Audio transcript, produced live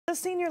The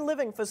senior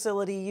living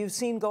facility you've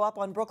seen go up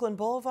on Brooklyn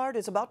Boulevard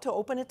is about to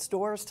open its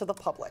doors to the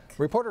public.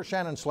 Reporter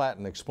Shannon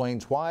Slatton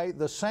explains why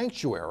the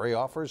sanctuary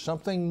offers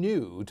something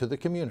new to the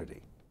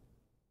community.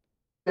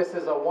 This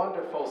is a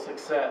wonderful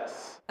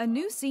success. A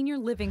new senior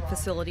living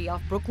facility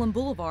off Brooklyn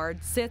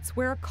Boulevard sits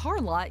where a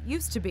car lot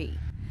used to be.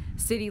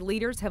 City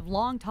leaders have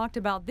long talked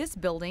about this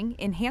building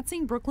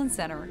enhancing Brooklyn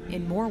Center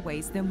in more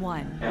ways than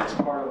one. And it's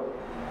part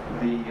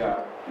of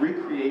the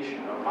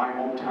recreation of my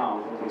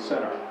hometown, Brooklyn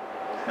Center,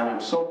 and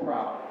I'm so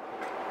proud.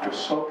 I'm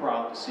so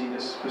proud to see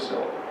this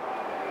facility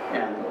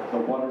and the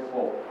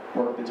wonderful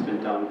work that's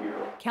been done here.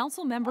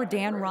 Council member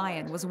Dan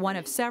Ryan was one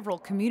of several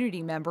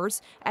community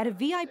members at a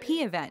VIP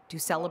event to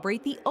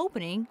celebrate the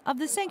opening of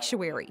the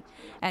sanctuary,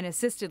 an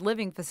assisted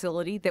living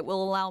facility that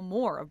will allow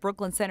more of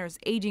Brooklyn Center's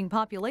aging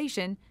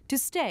population to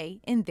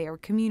stay in their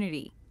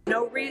community.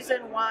 No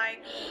reason why,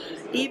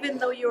 even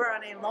though you are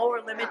on a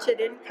lower limited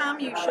income,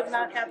 you should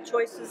not have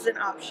choices and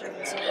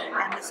options.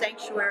 And the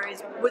sanctuary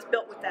was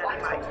built with that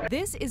in mind.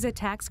 This is a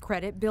tax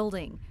credit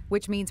building,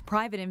 which means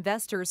private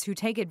investors who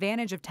take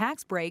advantage of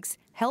tax breaks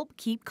help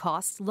keep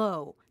costs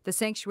low. The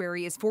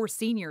sanctuary is for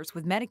seniors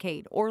with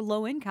Medicaid or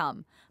low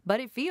income, but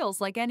it feels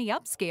like any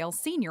upscale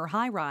senior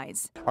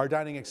high-rise. Our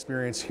dining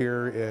experience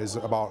here is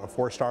about a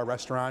 4-star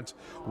restaurant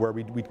where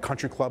we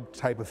country club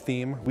type of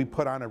theme. We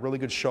put on a really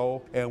good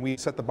show and we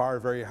set the bar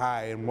very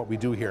high in what we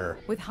do here.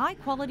 With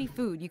high-quality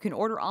food you can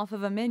order off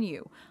of a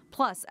menu,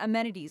 plus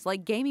amenities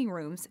like gaming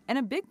rooms, and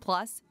a big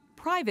plus,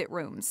 private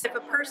rooms. If a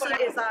person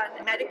is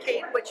on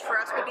Medicaid, which for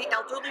us would be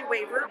elderly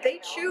waiver, they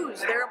choose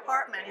their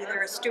apartment,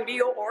 either a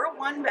studio or a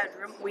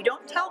 1-bedroom. We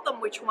don't tell them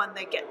which one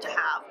they get to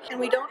have, and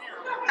we don't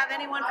have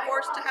anyone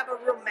forced to have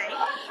a roommate,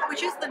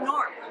 which is the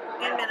norm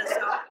in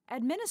Minnesota.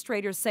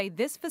 Administrators say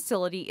this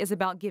facility is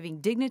about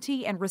giving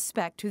dignity and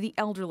respect to the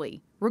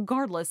elderly,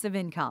 regardless of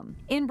income.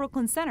 In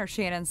Brooklyn Center,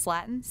 Shannon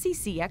Slatton,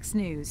 CCX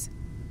News.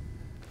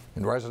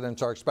 And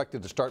residents are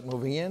expected to start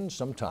moving in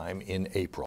sometime in April.